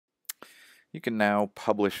You can now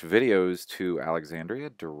publish videos to Alexandria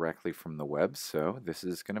directly from the web, so this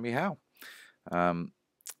is going to be how. Um,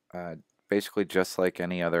 uh, Basically, just like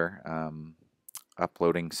any other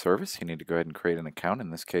uploading service, you need to go ahead and create an account. In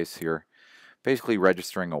this case, you're basically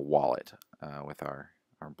registering a wallet with our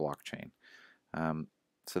blockchain. Um,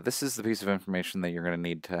 so this is the piece of information that you're going to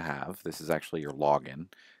need to have. This is actually your login.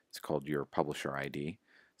 It's called your publisher ID.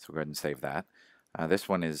 So go ahead and save that. This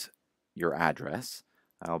one is your address.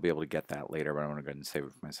 I'll be able to get that later, but I'm going to go ahead and save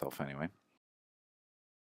it for myself anyway.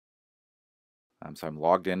 So I'm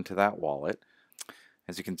logged into that wallet.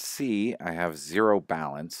 As you can see, I have zero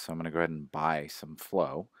balance, so I'm going to go ahead and buy some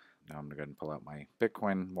flow. Now I'm going to go ahead and pull out my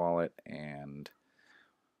Bitcoin wallet and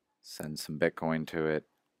send some Bitcoin to it.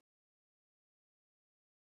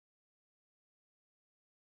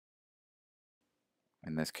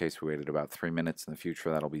 In this case, we waited about 3 minutes. In the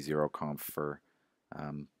future, that'll be zero conf for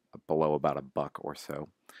below about $1 or so.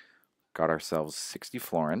 Got ourselves 60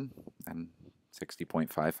 florin and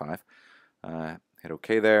 60.55. Hit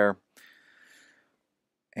OK there.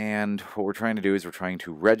 And what we're trying to do is we're trying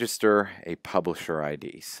to register a publisher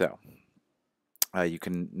ID. So you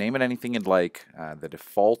can name it anything you'd like. The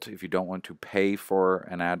default, if you don't want to pay for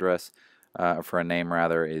an address, for a name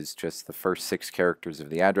rather, is just the first 6 characters of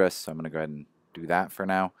the address. So I'm going to go ahead and do that for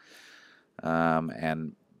now.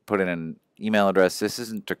 And put in an email address. This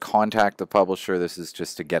isn't to contact the publisher. This is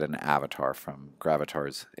just to get an avatar from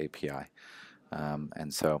Gravatar's API.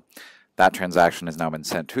 And so that transaction has now been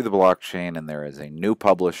sent to the blockchain, and there is a new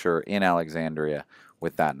publisher in Alexandria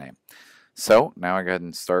with that name. So now I go ahead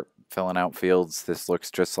and start filling out fields. This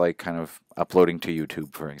looks just like kind of uploading to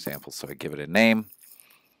YouTube, for example. So I give it a name.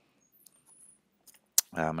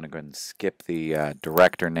 I'm going to go ahead and skip the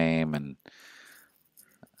director name and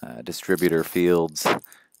distributor fields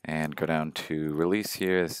and go down to release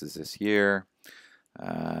here. This is this year.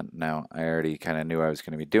 Now I already kind of knew I was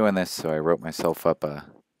going to be doing this, so I wrote myself up a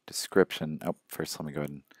description. Oh, first let me go ahead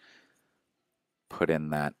and put in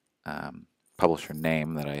that publisher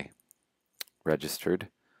name that I registered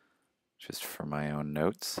just for my own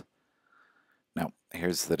notes. Now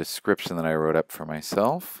here's the description that I wrote up for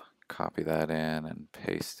myself. Copy that in and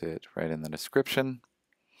paste it right in the description.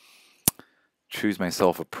 Choose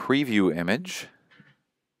myself a preview image.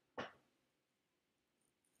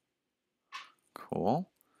 Cool.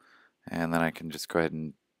 And then I can just go ahead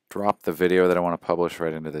and drop the video that I want to publish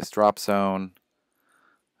right into this drop zone.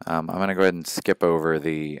 I'm going to go ahead and skip over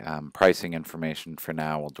the pricing information for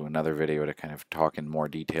now. We'll do another video to kind of talk in more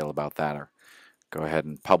detail about that, or go ahead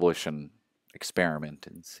and publish and experiment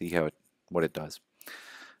and see what it does.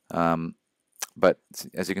 But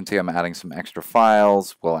as you can see, I'm adding some extra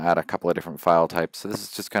files. We'll add a couple of different file types. So this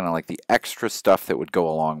is just kind of like the extra stuff that would go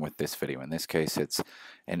along with this video. In this case, it's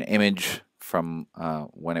an image from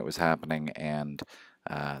when it was happening and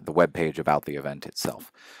the web page about the event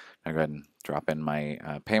itself. I'll go ahead and drop in my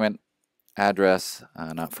payment address,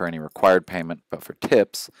 not for any required payment, but for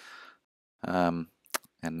tips. And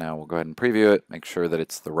now we'll go ahead and preview it, make sure that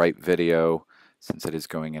it's the right video since it is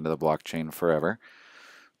going into the blockchain forever.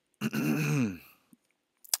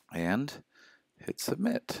 And hit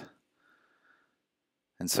submit.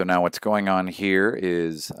 And so now what's going on here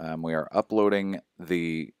is we are uploading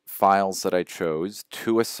the files that I chose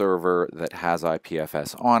to a server that has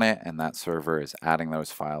IPFS on it, and that server is adding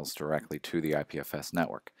those files directly to the IPFS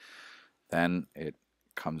network. Then it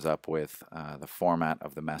comes up with the format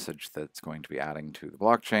of the message that's going to be adding to the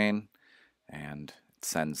blockchain, and it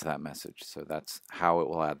sends that message. So that's how it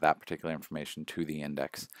will add that particular information to the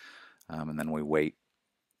index. And then we wait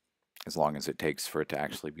as long as it takes for it to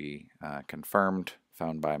actually be confirmed,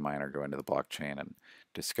 found by a miner, go into the blockchain, and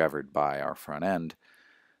discovered by our front end.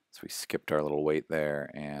 So we skipped our little wait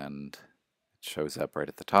there, and it shows up right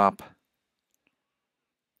at the top.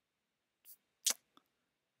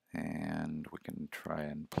 And we can try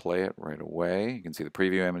and play it right away. You can see the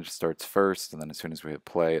preview image starts first, and then as soon as we hit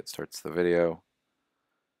play, it starts the video.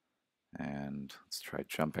 And let's try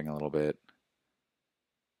jumping a little bit.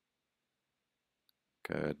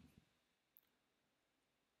 Good.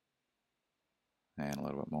 And a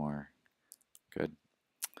little bit more. Good.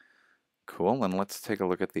 Cool, and let's take a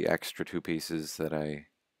look at the extra 2 pieces that I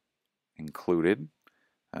included.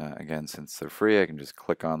 Again, since they're free, I can just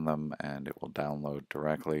click on them and it will download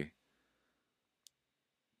directly.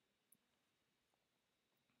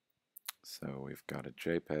 So we've got a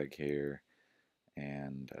JPEG here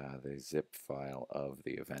and the zip file of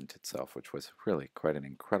the event itself, which was really quite an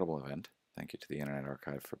incredible event. Thank you to the Internet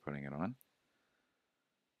Archive for putting it on.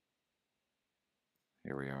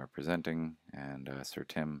 Here we are presenting, and Sir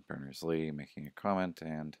Tim Berners-Lee making a comment,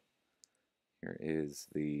 and here is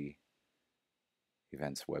the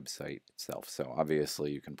events website itself. So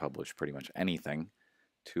obviously you can publish pretty much anything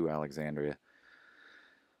to Alexandria.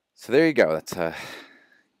 So there you go. That's a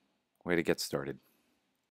way to get started.